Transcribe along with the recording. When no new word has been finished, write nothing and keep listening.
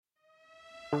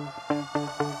Hey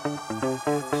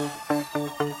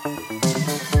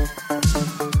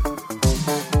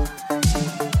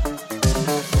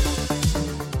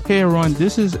everyone,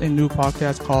 this is a new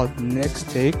podcast called Next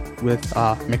Take with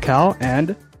Mikal,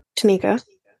 and Tanika,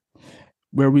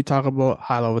 where we talk about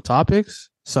high-level topics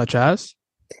such as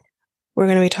we're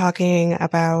going to be talking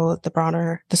about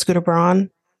the Scooter Braun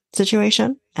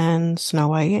situation and Snow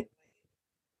White.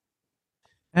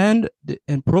 and the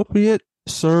appropriate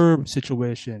CERB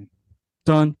situation.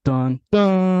 Dun dun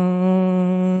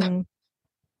dun.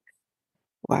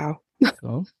 Wow.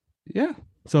 So yeah.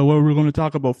 So what we're going to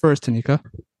talk about first, Tanika?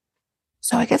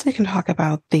 So I guess we can talk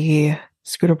about the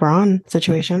Scooter Braun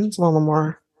situation. It's a little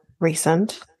more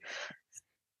recent.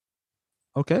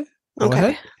 Okay. Go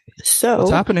ahead. So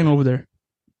What's happening over there?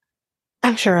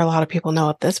 I'm sure a lot of people know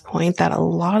at this point that a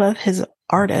lot of his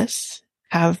artists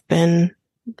have been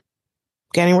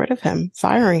getting rid of him,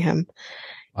 firing him.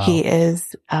 Wow. He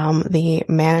is the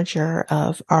manager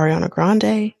of Ariana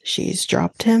Grande. She's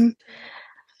dropped him.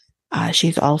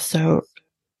 She's also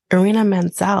Irina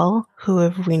Menzel, who,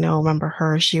 if we remember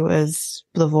her, she was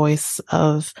the voice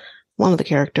of one of the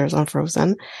characters on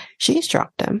Frozen. She's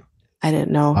dropped him. I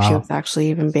didn't know she was actually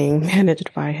even being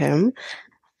managed by him.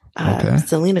 Okay.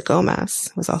 Selena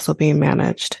Gomez was also being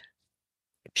managed.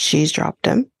 She's dropped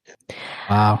him.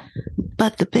 Wow.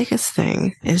 But the biggest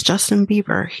thing is Justin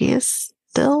Bieber. He is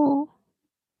still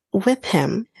with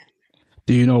him.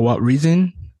 Do you know what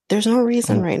reason? There's no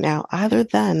reason right now other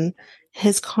than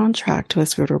his contract with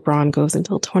Scooter Braun goes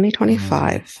until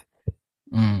 2025.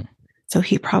 So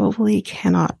he probably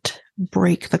cannot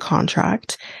break the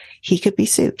contract. He could be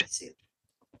sued.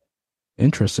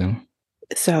 Interesting.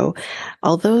 So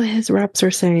although his reps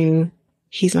are saying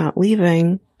he's not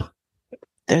leaving,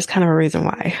 there's kind of a reason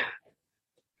why.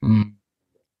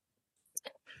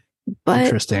 But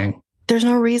interesting. There's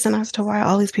no reason as to why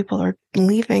all these people are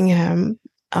leaving him.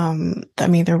 I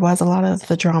mean, there was a lot of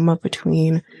the drama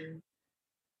between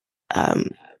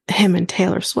him and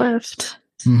Taylor Swift,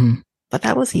 but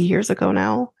that was years ago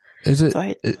now. Is it?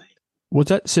 So was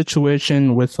that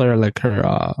situation with her, like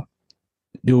her,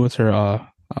 with her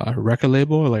record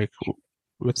label, like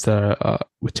with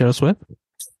Taylor Swift?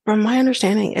 From my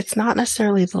understanding, it's not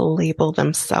necessarily the label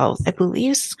themselves. I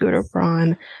believe Scooter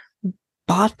Braun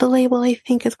bought the label, I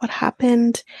think is what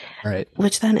happened. Right.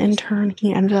 Which then in turn,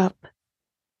 he ended up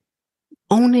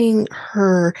owning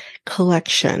her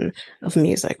collection of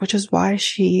music, which is why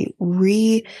she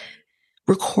re-recorded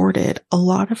a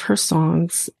lot of her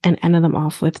songs and ended them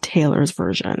off with Taylor's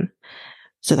version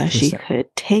so that she could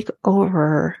take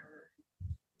over,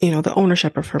 the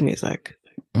ownership of her music.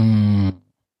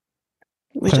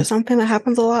 Which is something that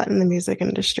happens a lot in the music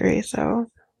industry. So,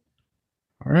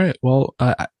 all right. Well,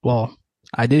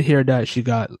 I did hear that she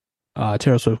got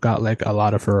Taylor Swift got like a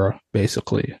lot of her,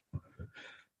 basically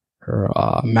her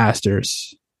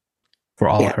masters for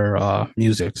all her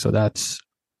music. So that's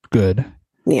good.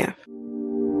 Yeah.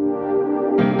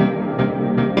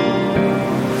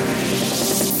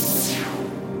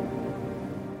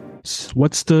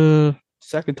 What's the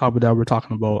second topic that we're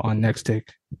talking about on Next Take?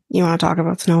 You want to talk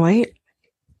about Snow White?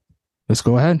 Let's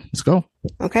go ahead. Let's go.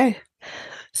 Okay.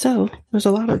 So there's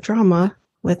a lot of drama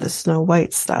with the Snow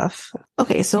White stuff.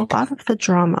 Okay. So a lot of the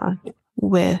drama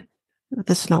with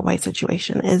the Snow White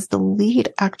situation is the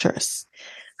lead actress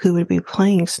who would be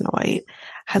playing Snow White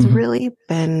has really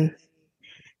been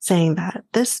saying that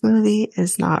this movie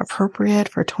is not appropriate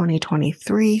for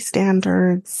 2023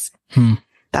 standards,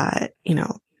 that,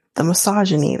 the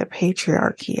misogyny, the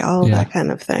patriarchy, all of that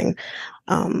kind of thing,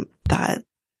 that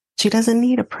she doesn't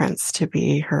need a prince to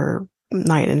be her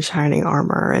knight in shining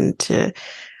armor and to,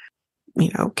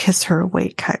 kiss her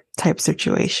away type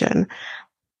situation.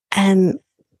 And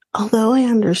although I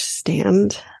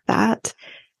understand that,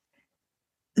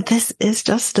 this is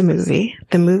just a movie.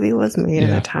 The movie was made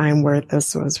at a time where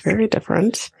this was very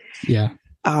different. Yeah.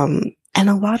 And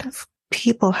a lot of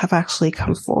people have actually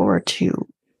come forward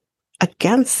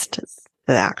against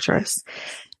the actress,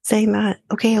 saying that,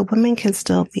 okay, a woman can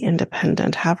still be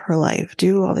independent, have her life,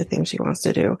 do all the things she wants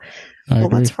to do.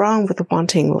 But what's wrong with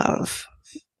wanting love?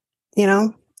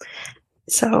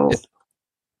 So,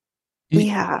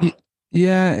 yeah,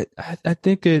 I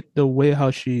think the way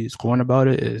how she's going about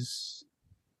it is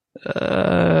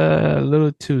a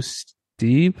little too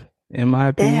steep, in my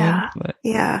opinion.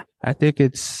 Yeah. I think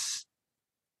it's.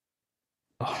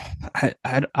 I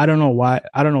don't know why.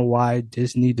 I don't know why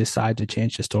Disney decided to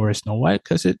change the story of Snow White,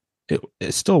 because it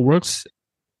still works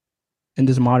in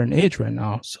this modern age right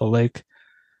now. So like,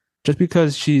 just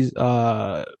because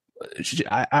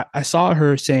I saw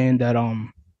her saying that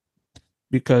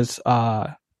because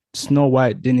Snow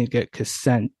White didn't get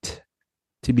consent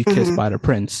to be kissed Hmm. by the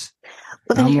prince.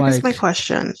 But And then I'm here's my like,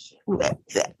 question.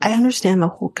 I understand the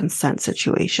whole consent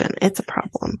situation. It's a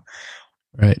problem.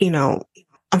 right. You know,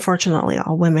 unfortunately,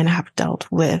 all women have dealt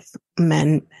with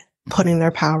men putting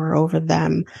their power over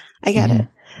them. I get Hmm. it.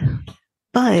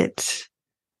 But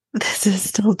this is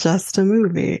still just a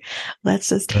movie. Let's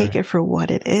just take Right. it for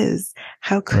what it is.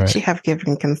 How could Right. she have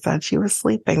given consent? She was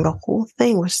sleeping. The whole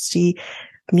thing was she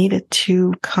needed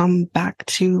to come back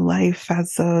to life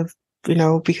as of,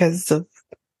 because of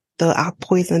the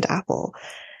poisoned apple.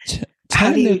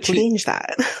 How do you Technically, change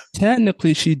that?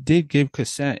 technically, she did give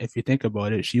consent. If you think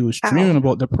about it, she was How? dreaming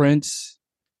about the prince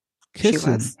She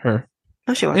kissing was. her.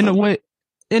 No, she In a wasn't. way,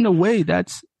 in a way,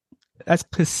 that's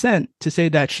consent to say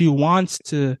that she wants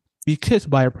to be kissed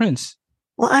by a prince.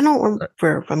 Well, I don't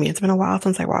remember. I mean, it's been a while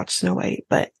since I watched Snow White,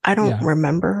 but I don't Yeah,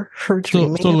 remember her still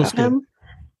dreaming looks about good. him.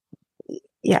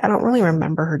 Yeah, I don't really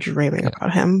remember her dreaming Yeah,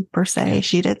 about him per se. yeah,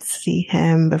 She did see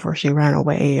him before she ran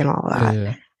away and all yeah, that.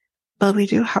 yeah. But we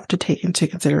do have to take into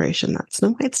consideration that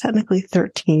Snow White's technically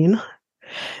 13.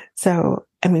 So,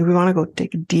 I mean, we want to go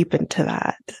dig deep into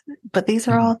that. But these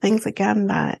are Mhm. all things, again,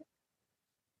 that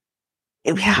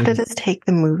we have to Shouldn't just take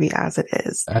the movie as it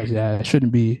is. yeah, it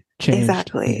shouldn't be changed in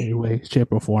Exactly. any way, shape,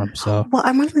 or form. So, Well,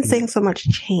 I'm not even yeah. saying so much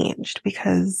changed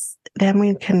because then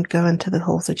we can go into the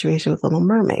whole situation with Little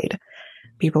Mermaid.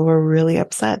 People were really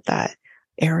upset that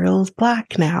Ariel's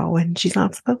black now and she's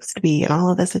not supposed to be and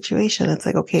all of the situation. It's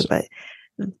like, okay, So, but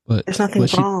but there's nothing but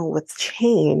she wrong with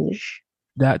change.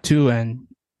 that too, and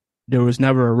there was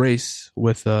never a race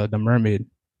with the mermaid.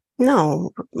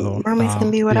 No, So, mermaids can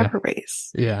be yeah, whatever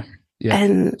race. yeah, yeah.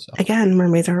 And So, again,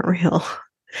 mermaids aren't real.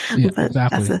 yeah, But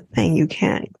that's exactly. the thing. You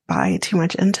can't buy too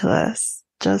much into this.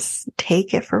 Just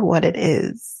take it for what it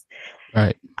is.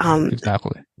 Right, Um,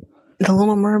 exactly. the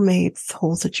Little Mermaid's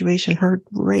whole situation, her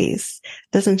race,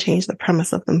 doesn't change the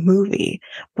premise of the movie,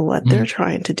 but what they're Hmm.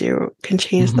 trying to do can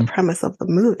change the Hmm. premise of the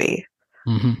movie.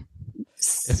 Hmm.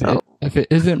 So, If it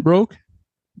isn't broke,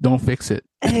 don't fix it.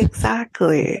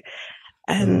 exactly.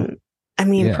 So, And I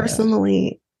mean, yeah.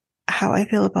 personally, how I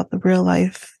feel about the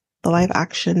live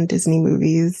action Disney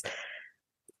movies,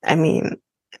 I mean,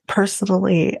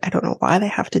 personally, I don't know why they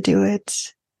have to do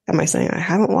it. Am I saying I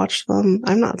haven't watched them?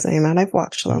 I'm not saying that. I've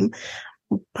watched them.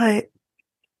 But,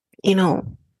 you know,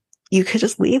 you could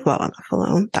just leave well enough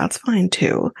alone. That's fine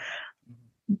too.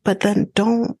 But then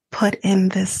don't put in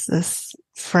this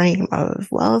frame of,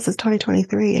 well, this is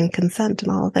 2023 and consent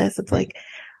and all of this. It's Right, like,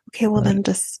 okay, well right. then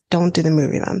just don't do the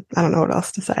movie then. I don't know what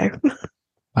else to say.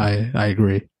 I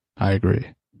agree. I agree.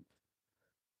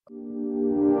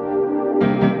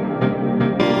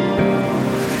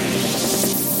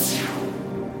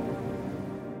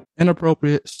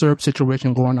 Inappropriate CERB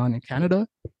situation going on in Canada.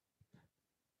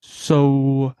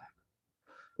 So,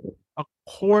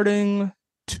 according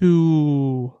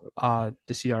to the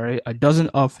CRA, a dozen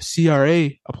of CRA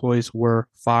employees were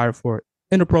fired for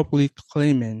inappropriately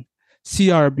claiming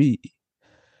CRB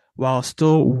while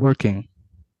still working.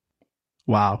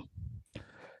 Wow.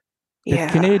 The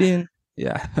Yeah. Canadian,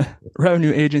 yeah,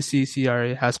 Revenue Agency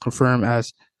CRA has confirmed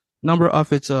as number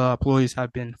of its employees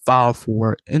have been filed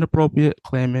for inappropriate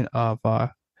claiming of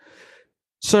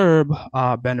CERB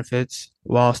benefits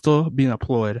while still being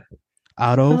employed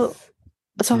out So, of,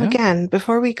 so yeah, again,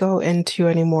 before we go into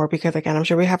any more, because again, I'm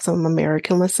sure we have some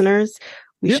American listeners,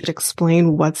 we yeah, should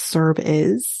explain what CERB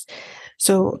is.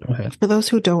 So, go ahead. for those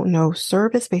who don't know,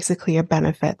 CERB is basically a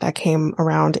benefit that came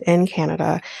around in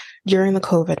Canada during the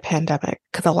COVID pandemic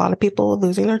because a lot of people were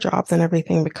losing their jobs and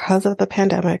everything because of the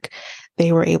pandemic.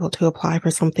 They were able to apply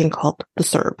for something called the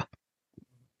CERB.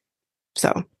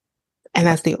 So, and Yeah,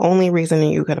 that's the only reason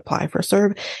you could apply for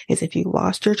CERB is if you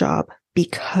lost your job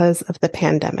because of the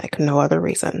pandemic, no other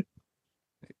reason.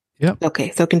 yeah. Okay,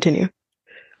 so continue.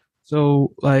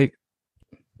 So, like,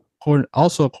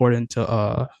 also according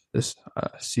to this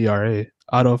CRA,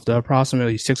 out of the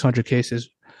approximately 600 cases,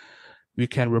 we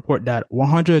can report that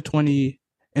 120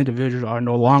 individuals are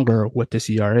no longer with the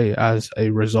CRA as a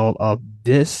result of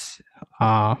this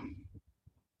uh,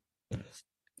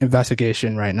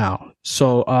 investigation right now.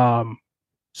 So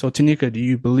Tanika, do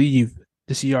you believe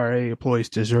the CRA employees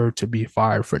deserve to be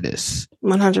fired for this?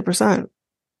 100%. Okay.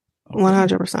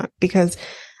 100%. Because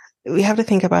we have to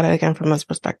think about it again from this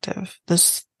perspective.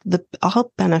 The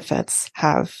all benefits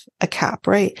have a cap,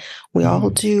 right? We all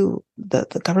Mm-hmm. do, the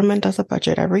government does a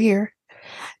budget every year,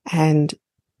 and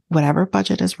whatever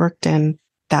budget is worked in,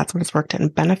 that's what is worked in.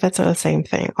 Benefits are the same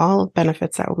thing. All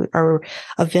benefits that are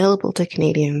available to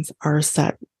Canadians are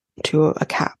set to a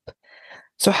cap.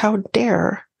 So how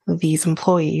dare these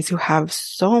employees who have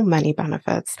so many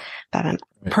benefits that a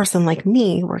Right. person like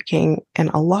me working in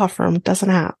a law firm doesn't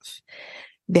have.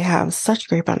 They have such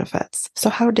great benefits. So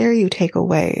how dare you take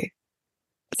away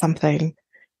something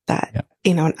that,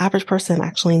 Yeah. an average person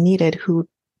actually needed who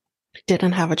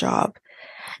didn't have a job?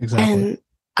 Exactly. And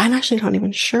I'm actually not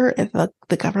even sure if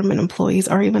the government employees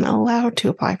are even allowed to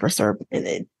apply for CERB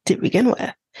to begin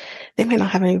with. They may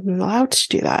not have even been allowed to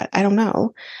do that. I don't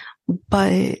know.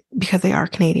 But because they are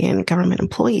Canadian government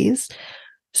employees.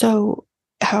 So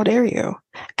how dare you?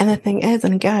 And the thing is,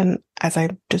 and again, as I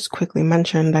just quickly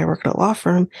mentioned, I work at a law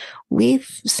firm. We've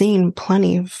seen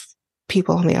plenty of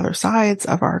people on the other sides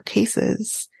of our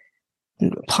cases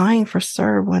applying for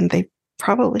CERB when they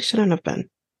probably shouldn't have been.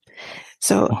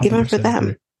 So even for 100%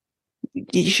 them, agree.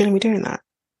 you shouldn't be doing that.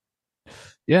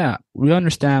 Yeah, we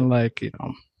understand like,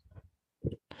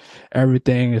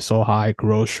 everything is so high,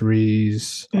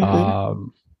 groceries, Mm-hmm.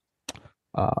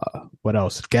 what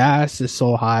else? Gas is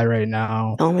so high right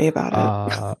now. Tell me about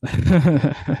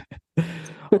it.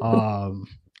 Uh um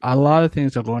a lot of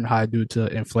things are going high due to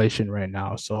inflation right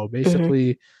now. So Mm-hmm.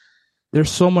 basically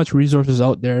there's so much resources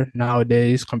out there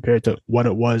nowadays compared to what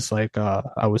it was like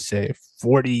I would say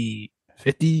 40,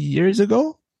 50 years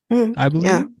ago, Mm-hmm. I Yeah.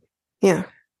 believe. Yeah.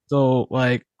 So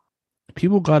like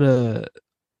people gotta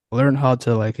learn how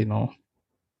to like,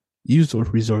 use those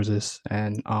resources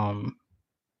and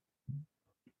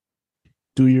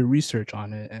do your research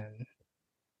on it and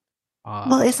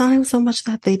Well, it's uh not even so much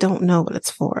that they don't know what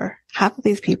it's for. Half of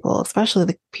these people, especially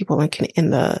the people in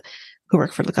the who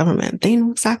work for the government, they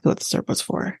know exactly what the CERB was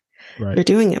for. right. They're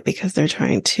doing it because they're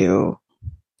trying to,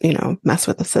 mess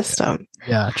with the Yeah. system.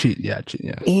 Yeah, cheat, yeah, cheat,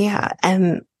 yeah. Yeah.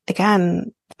 And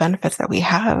again, the benefits that we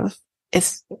have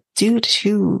is due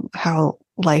to how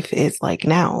life is like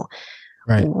now.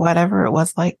 Right. Whatever it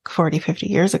was like 40, 50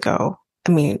 years ago.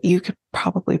 I mean, you could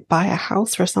probably buy a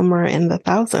house for somewhere in the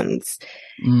thousands,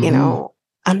 Mm-hmm.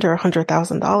 under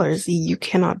 $100,000. You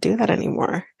cannot do that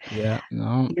anymore. Yeah,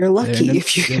 no. You're And lucky then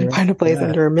if you can they're find a place yeah,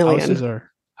 under a million,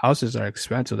 houses are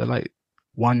expensive. They're like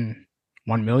 1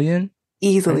 million right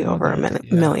easily now. over a They're million,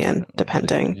 yeah, 1 million.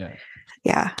 depending. Yeah.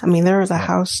 Yeah. I mean, there was a Yeah.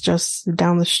 house just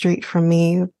down the street from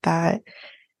me that,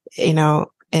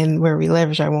 and where we live,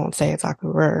 which I won't say exactly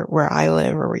where I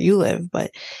live or where you live, but,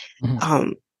 Mhm.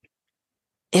 um,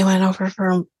 it went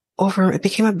it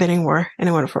became a bidding war and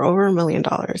it went for over $1 million.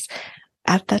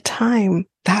 At the time,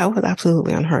 that was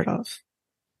absolutely unheard of.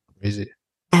 Crazy.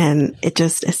 And it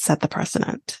set the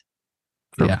precedent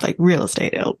for Yeah. like real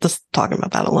estate. Just talking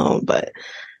about that alone, but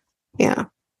yeah,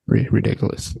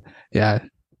 Ridiculous. Yeah.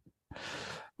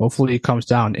 Hopefully it comes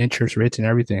down interest rates and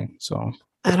everything. So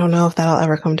I don't know if that'll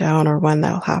ever come down or when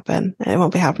that'll happen. It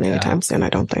won't be happening yeah. anytime soon, I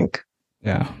don't think.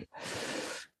 Yeah.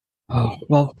 Oh,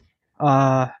 well,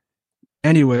 uh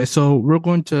anyway, so we're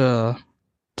going to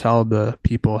tell the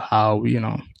people how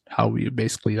we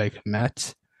basically like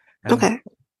met and Okay.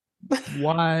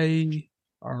 why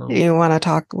are You want to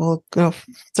talk? Well,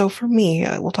 so for me,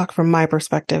 we'll talk from my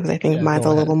perspective. I think yeah, mine's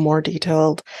go a little ahead. more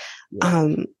detailed. Yeah.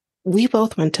 Um, we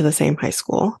both went to the same high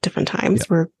school, different Yeah. times.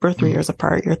 We're 3 years Mhm.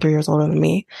 apart. You're 3 years older than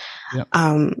me. Yeah.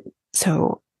 Um,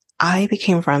 so I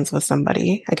became friends with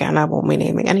somebody. Again, I won't be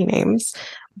naming any names,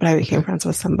 but I became Okay. friends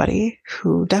with somebody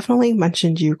who definitely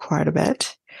mentioned you quite a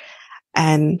bit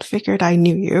and figured I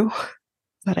knew you,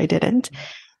 but I didn't.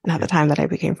 And at the Yeah. time that I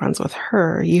became friends with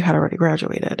her, you had already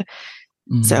graduated.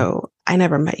 Mhm. So I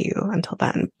never met you until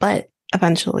then, but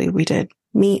eventually we did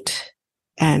meet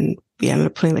and we ended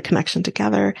up putting the connection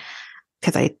together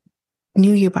because I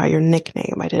knew you by your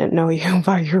nickname. I didn't know you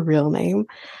by your real name.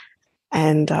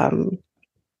 And,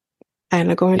 I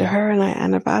ended up going to Yeah. her and I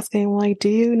ended up asking, like,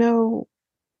 do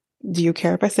you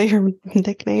care if I say your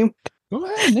nickname? Go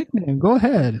ahead, nickname. Go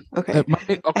ahead. Okay.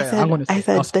 Okay, I'm gonna I say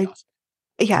said, I'll say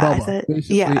yeah, I Bubba. said,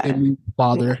 Basically it yeah, means yeah,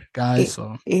 father, guys, yeah.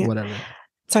 so Yeah. whatever.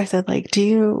 So I said, like, do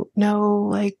you know,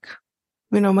 like,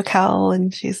 Mikkel?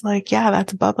 And she's like, yeah,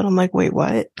 that's Bub. And I'm like, wait,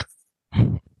 what?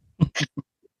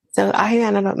 So I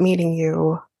ended up meeting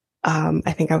you.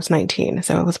 I think I was 19.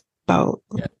 So it was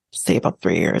Yeah. say about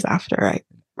 3 years after I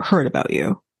heard about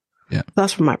you. Yeah.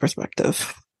 That's from my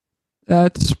perspective.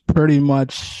 That's pretty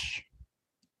much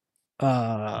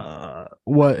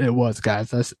what it was,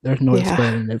 guys. There's no Yeah.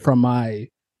 explaining it from my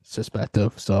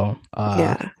perspective. So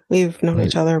Yeah. We've known but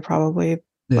each other probably,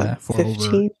 what, yeah, for over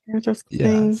 15 years or yeah,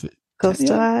 something? 10, Close to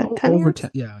yeah, that? 10 over years?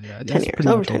 10. Yeah, yeah, 10 that's years. pretty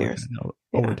Over much 10 over years. 10,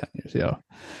 over Yeah. 10 years. Yeah.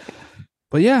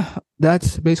 But yeah,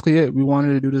 that's basically it. We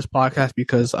wanted to do this podcast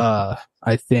because I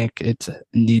think it's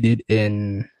needed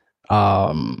in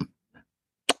um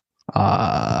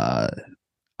uh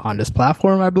on this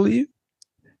platform, I believe.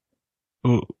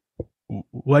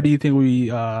 what do you think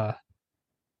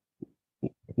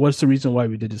what's the reason why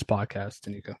we did this podcast,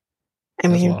 Tanika, I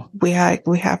as mean, well? we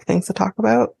have things to talk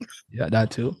about. Yeah,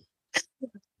 that too.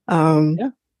 Um, Yeah.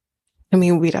 I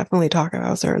mean, we definitely talk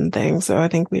about certain things, so I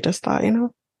think we just thought,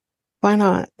 why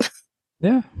not?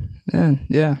 Yeah.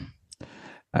 Yeah.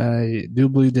 I do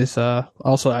believe this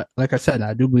also like I said,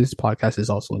 I do believe this podcast is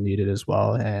also needed as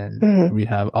well. And Mhm. we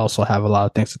have a lot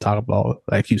of things to talk about,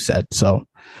 like you said. So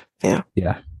Yeah,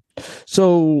 yeah.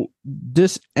 So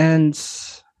this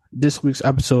ends this week's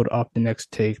episode of the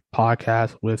Next Take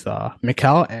podcast with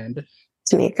Mikal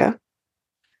Tanika.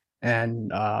 and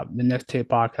the Next Take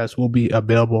podcast will be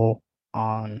available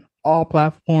on all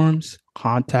platforms.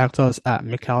 Contact us at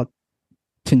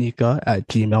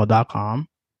mikaltanika@gmail.com.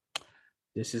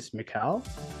 This is Mikal,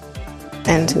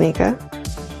 And Tanika.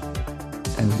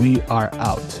 and we are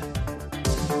out.